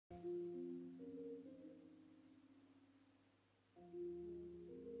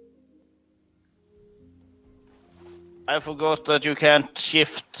I forgot that you can't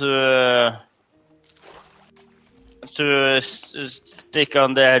shift to stick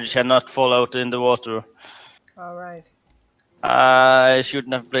on the edge and not fall out in the water. All right. I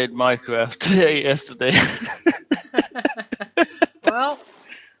shouldn't have played Minecraft yesterday. Well,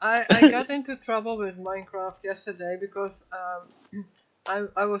 I got into trouble with Minecraft yesterday because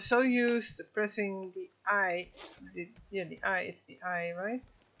I was so used to pressing the I, the I, it's the I, right?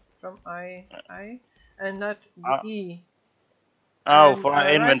 From I, and not the E. Oh, And for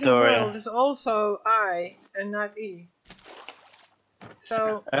Rising inventory. World is also I and not E.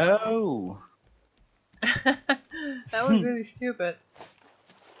 So Oh. that was really stupid.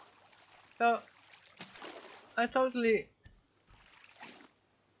 So I totally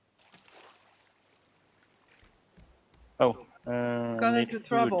got into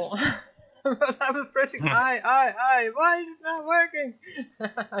trouble. But I was pressing I. Why is it not working?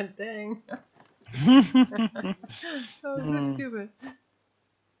 Dang. That was so stupid.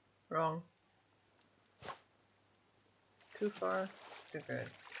 Wrong. Too far. Too good.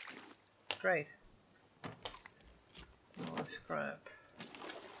 Great. More scrap.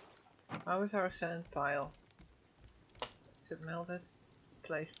 How is our sand pile? Is it melted?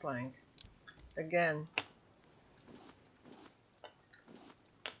 Place plank. Again.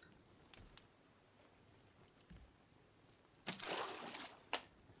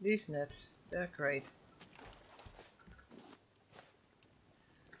 These nets, they're great.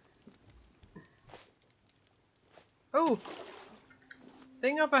 Oh!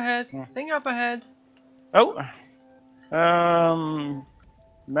 Thing up ahead! Thing up ahead! Oh!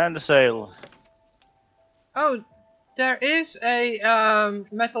 Man the sail. Oh! There is a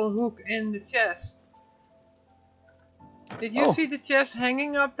metal hook in the chest. Did you see the chest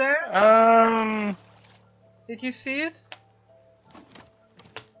hanging up there? Did you see it?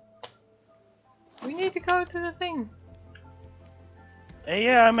 We need to go to the thing.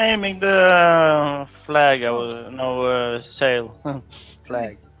 Yeah, I'm aiming the flag. Sail.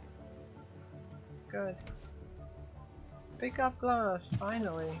 Flag. Good. Pick up glass,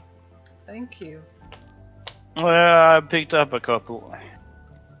 finally. Thank you. Well, I picked up a couple.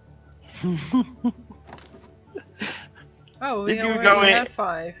 Oh, we Did you already go in? have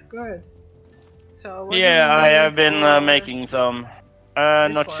 5. Good. So what Yeah, do we I need have been for making some.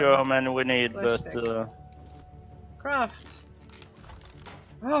 this Not one? sure how many we need, Plastic. but Craft.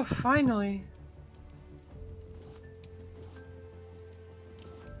 Oh, finally.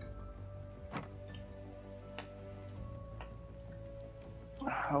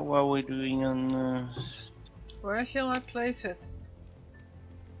 how are we doing on? Where shall I place it?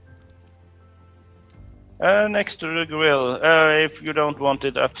 Next to the grill. If you don't want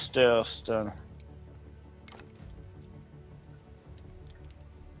it upstairs, then.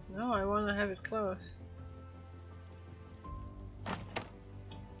 No, I want to have it close.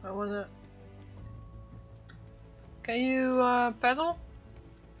 I want to... Can you pedal?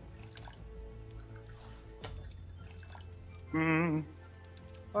 Hmm.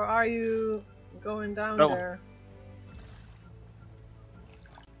 Or are you going down No. there?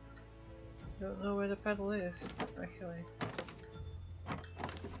 Don't know where the pedal is, actually.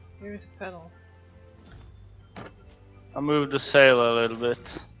 Here's the pedal. I moved the sail a little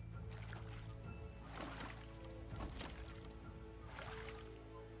bit.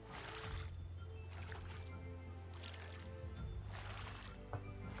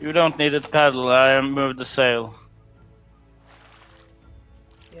 You don't need it paddle, I moved the sail.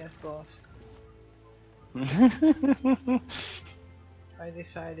 Yes, boss. I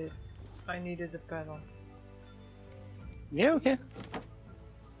decided I needed a pedal. Yeah, okay.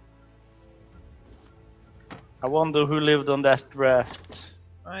 I wonder who lived on that raft.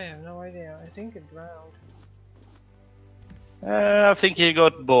 I have no idea. I think it drowned. I think he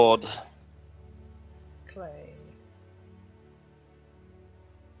got bored. Clay.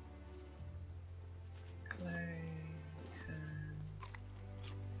 Clay. Sand.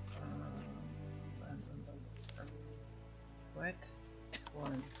 Wet.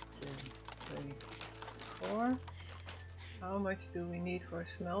 1, 2, 3, 4. How much do we need for a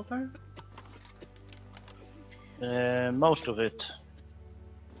smelter? Most of it.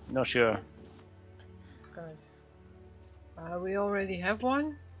 Not sure. Good. We already have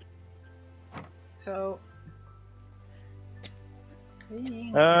one. So.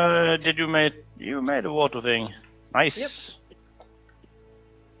 Did you made a water thing? Nice. Yep.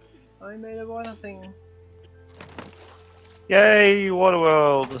 I made a water thing. Yay, water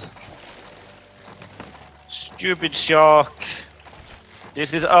world. Stupid shark.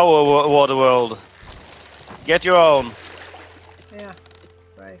 This is our water world. Get your own. Yeah.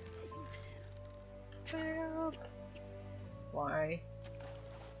 Right. why.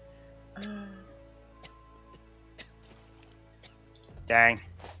 Dang.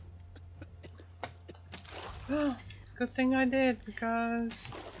 Good thing I did, because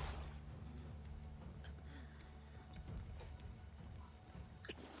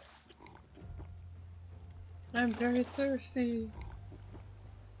I'm very thirsty.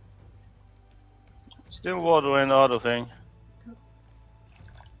 Still water in the other thing.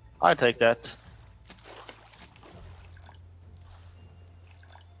 I take that.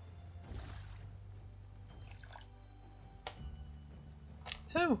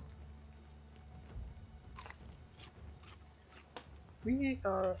 So, we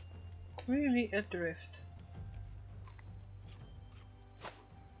are really adrift.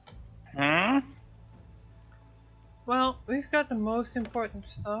 Hmm? Well, we've got the most important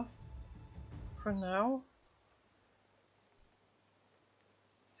stuff for now.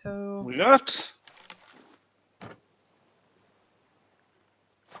 So, We got?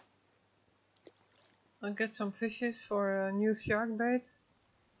 I'll get some fishes for a new shark bait,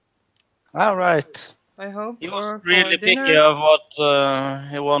 Alright. I hope, He was or really for picky dinner. of what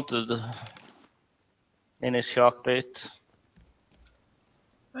he wanted in his shark bait.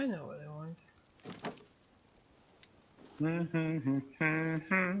 I know what I want.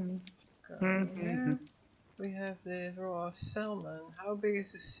 Go there. We have the raw salmon. How big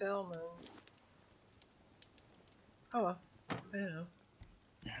is the salmon? Oh, well, I don't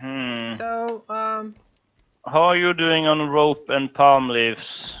know. So, How are you doing on rope and palm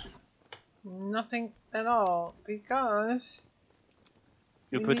leaves? nothing at all, because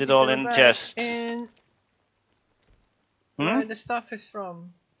You we put need it to all go in back chest. in where the stuff is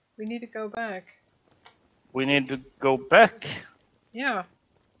from. We need to go back. We need to go back. Yeah,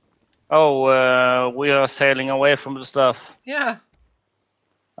 Oh, we are sailing away from the stuff. yeah,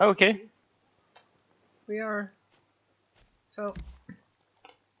 Okay. we are. So,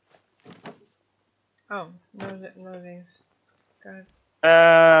 oh, no these. God.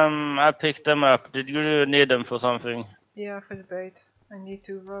 I picked them up. Did you need them for something? Yeah, for the bait. I need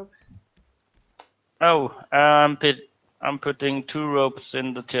 2 ropes. Oh, I'm putting 2 ropes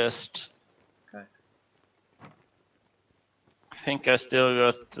in the chest. Okay. I think I still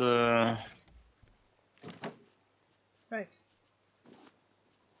got. Right.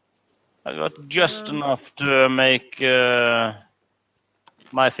 I got just enough to make my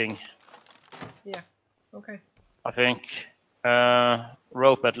thing. Yeah. Okay. I think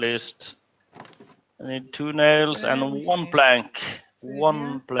rope at least. I need 2 nails Let and me 1 see. plank. Put it 1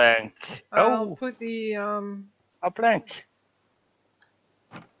 here. plank. I'll Oh, put the a plank.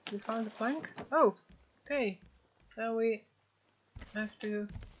 You found the plank? Oh, okay. Now we have to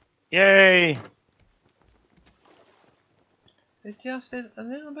Yay! adjust it a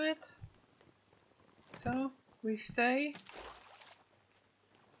little bit. So we stay.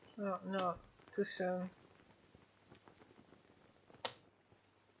 Oh no, too soon.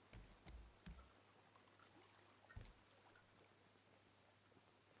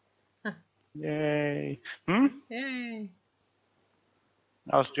 Yay! Yay!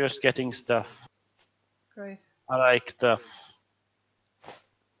 I was just getting stuff. Great. I like stuff.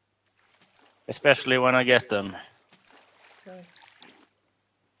 Especially when I get them. Great.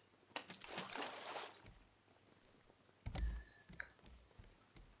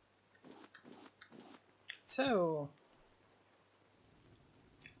 So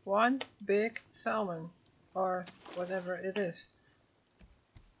 1 big salmon, or whatever it is.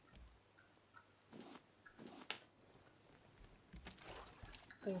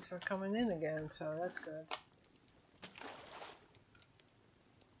 Things are coming in again, so that's good.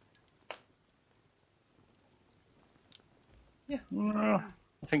 Yeah.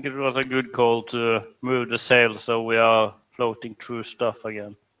 I think it was a good call to move the sail so we are floating through stuff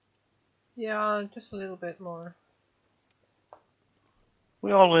again. Yeah, just a little bit more.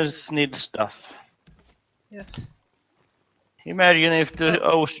 We always need stuff. Yes. Imagine if the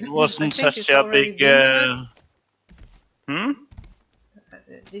ocean I wasn't think such it's a already big. been said.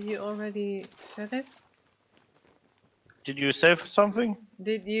 Did you already set it? Did you say something?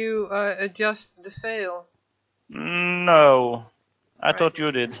 Did you adjust the sail? No. I Right. thought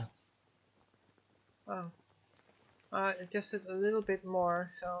you did. Oh. Adjusted a little bit more,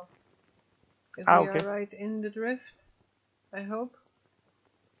 so if we Okay. are right in the drift, I hope.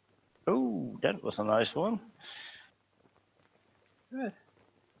 Oh, that was a nice one. Good.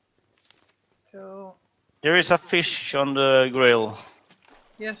 So, There is a fish on the grill.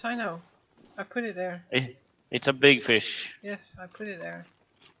 yes, I know. I put it there. It's a big fish. Yes, I put it there.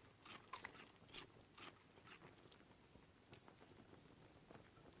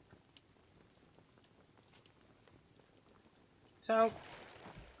 out.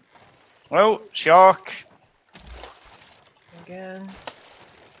 Oh, shark. Again.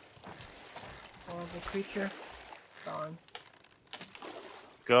 Horrible creature. Gone.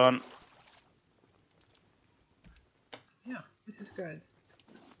 Gone. Yeah, this is good.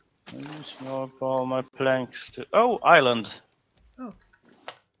 Snarp all my planks to... Oh, island. Oh.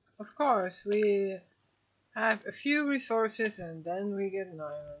 Of course, we have a few resources and then we get an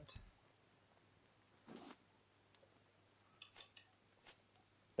island.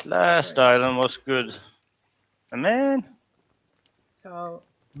 Last Great. island was good. And man, So,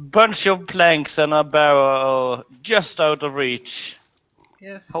 bunch of planks and a barrel just out of reach.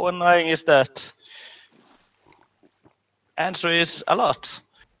 yes. How annoying is that? Answer is a lot.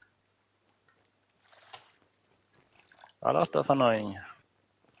 A lot of annoying.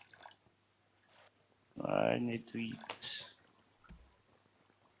 I need to eat.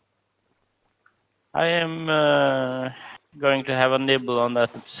 I am going to have a nibble on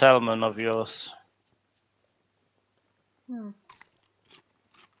that salmon of yours.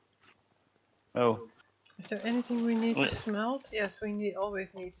 Oh. Is there anything we need to smelt? Yes, we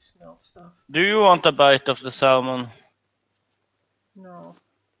always need to smelt stuff. Do you want a bite of the salmon? No.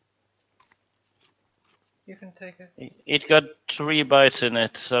 You can take it. It got 3 bites in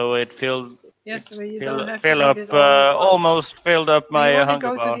it, so it filled. Yes, it but you fill, don't have fill to up, eat it all at once. almost filled up Do my you want to hunger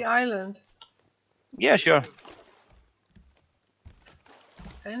go bar. to the island? Yeah, sure.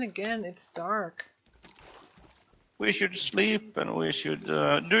 And again, it's dark. We should sleep and we should...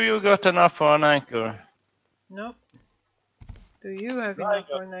 do you got enough for an anchor? Nope. Do you have enough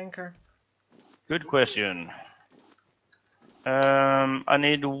for an anchor? Good question. I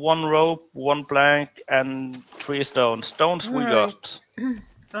need 1 rope, 1 plank, and 3 stones. Stones we got.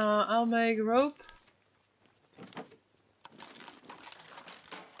 I'll make rope.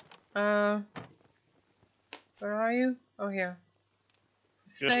 Where are you? Oh, here.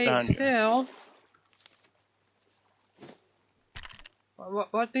 Stay still.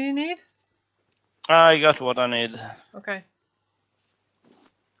 What do you need? I got what I need. Okay.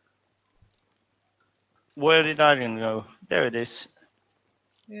 Where did I go? There it is.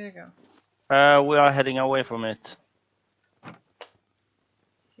 There you go. We are heading away from it.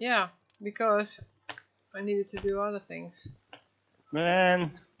 Yeah, because I needed to do other things.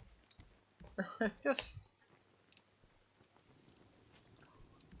 Man. Just...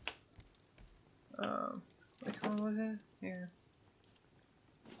 which one was it? Here.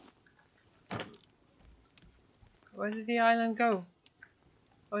 Where did the island go?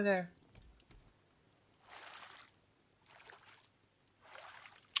 Oh, there.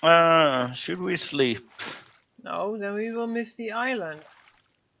 Should we sleep? No, then we will miss the island.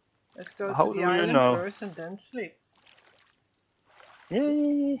 Let's go How to the do you island know? first and then sleep.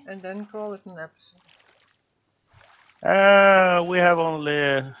 Yeah. And then call it an episode. We have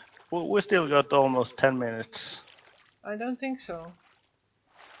only... we still got almost 10 minutes. I don't think so.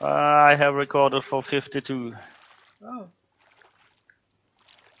 I have recorded for 52. Oh.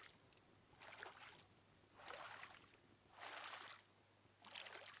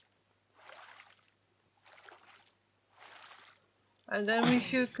 And then we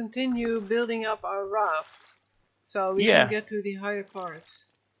should continue building up our raft, so we can get to the higher parts.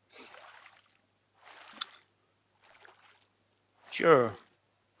 Sure.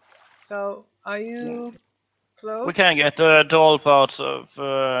 So, are you close? We can get to all parts of...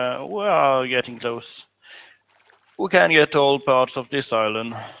 we are getting close. We can get to all parts of this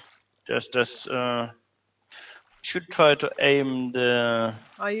island. Just as... should try to aim the...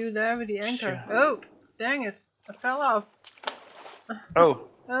 Are you there with the anchor? Oh, dang it. I fell off. Oh.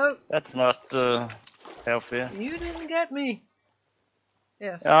 Oh. That's not healthy. You didn't get me.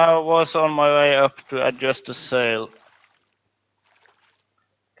 Yes. I was on my way up to adjust the sail.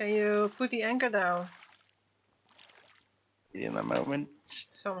 Can you put the anchor down? In a moment.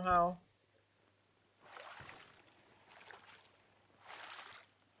 Somehow.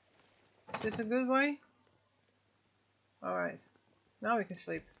 Is this a good way? Alright. Now we can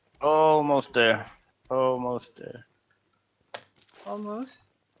sleep. Almost there. Almost there. Almost?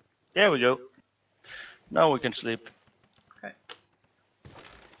 There we go. Now we can sleep. Okay.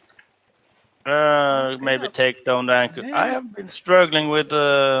 Maybe take down the anchor. Yeah. I have been struggling with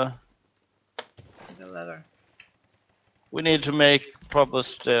the ladder. We need to make proper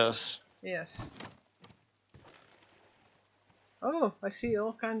stairs. Yes. Oh, I see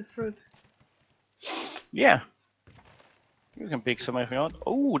all kind of fruit. Yeah. You can pick some if you want.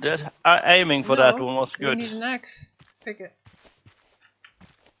 Oh, that aiming for that one was good. We need an axe. Pick it.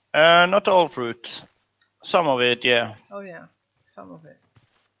 Not all fruit. Some of it, yeah. Oh yeah, some of it.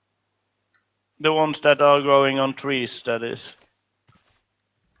 The ones that are growing on trees, that is.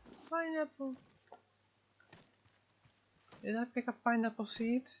 pineapple. Did I pick up pineapple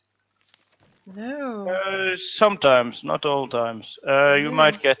seeds? No. Sometimes, not all times. You didn't.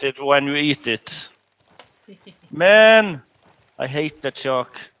 might get it when you eat it. Man, I hate that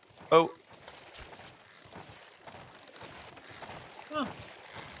shark. Oh. Oh.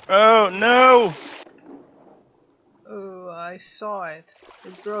 Oh no! Oh, I saw it.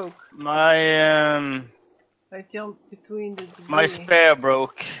 It broke. My I jumped between the my debris. spear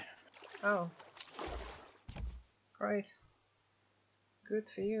broke. Oh. Great. Good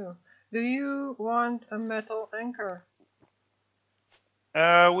for you. Do you want a metal anchor?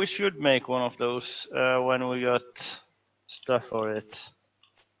 We should make one of those when we got stuff for it.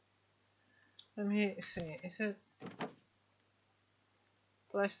 Let me see. Is it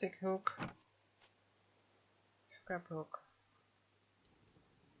plastic hook? Scrap hook.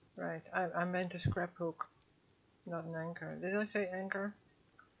 Right. I meant a scrap hook, not an anchor. Did I say anchor?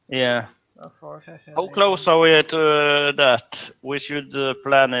 Yeah. Of course I said How anchor. close are we to that? We should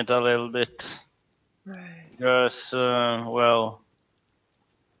plan it a little bit. Right. Because, well,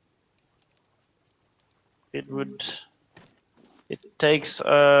 it would. It takes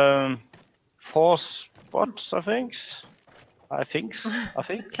 4 spots, I think. I think.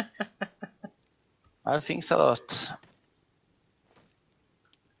 I think a lot.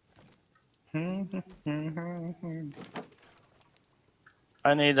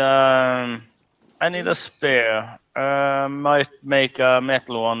 I need a spare. Might make a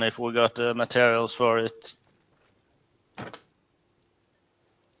metal one if we got the materials for it.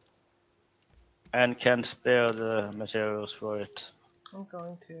 And can spare the materials for it. I'm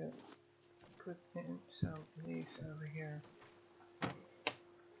going to put in some leaves over here.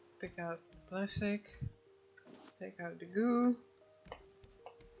 Pick out plastic. Take out the goo.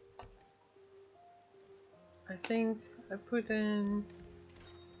 I think I put in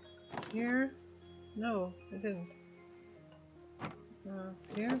here. No, I didn't.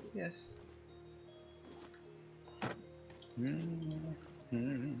 Here? Yes.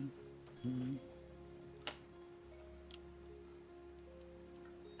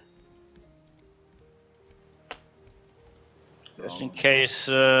 Just in case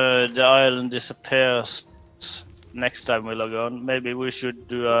the island disappears next time we log on, maybe we should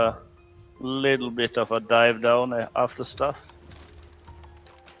do a little bit of a dive down after stuff.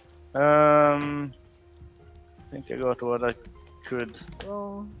 I think I got what I could.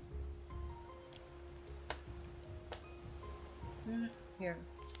 Well, here.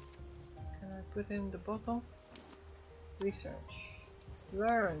 Can I put in the bottle? Research.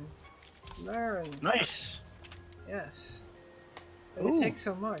 Learn. Learn. Nice. Yes. But Ooh. it takes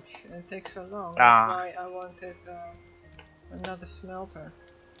so much and it takes so long. Ah. That's why I wanted another smelter.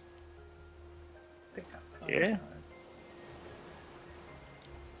 Pick up. Okay.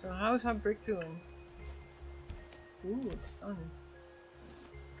 So how's our brick doing? Ooh, it's done.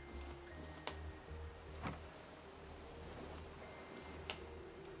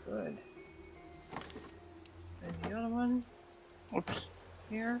 Good. And the other one? Oops.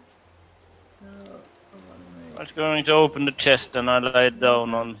 Here? No, I was going to open the chest and I laid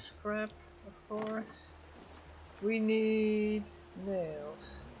down on. Scrap, of course. We need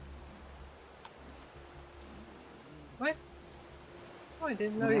nails. What? Oh, I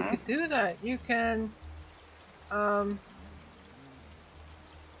didn't know you could do that. You can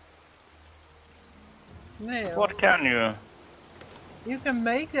nails. What can you? You can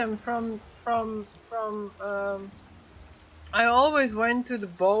make them from I always went to the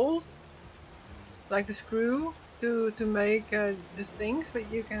bolt, like the screw, to make the things,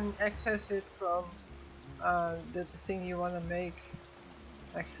 but you can access it from the thing you want to make,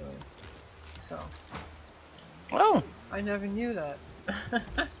 actually. So. Oh. I never knew that.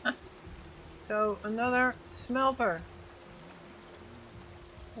 So another smelter.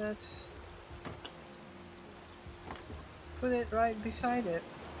 Let's put it right beside it.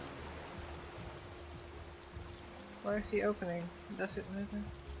 Where's the opening? Does it matter?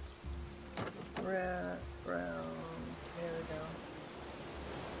 Round. There we go.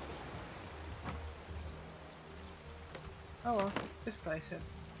 Oh well, just place it.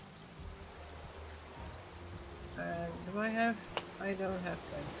 And do I have? I don't have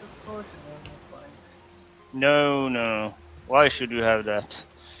planks. Of course I don't have planks. No, no. Why should you have that?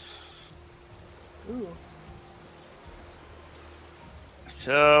 Ooh.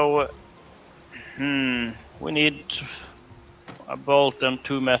 So, we need a bolt and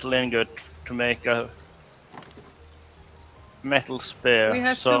 2 metal ingot to make a metal spear. We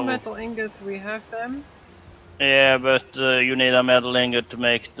have so, 2 metal ingots, we have them. Yeah, but you need a metal ingot to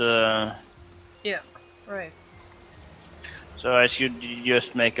make the... Yeah, right. So I should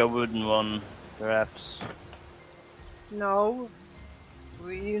just make a wooden one, perhaps. No.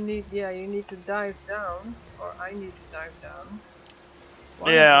 You need to dive down, or I need to dive down.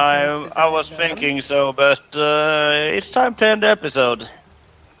 One of Yeah, us needs to I dive was down. thinking so, but it's time to end the episode.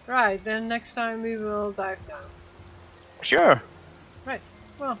 Right, then next time we will dive down. Sure. Right,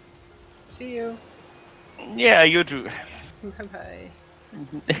 well, see you. Yeah, you too. Bye bye.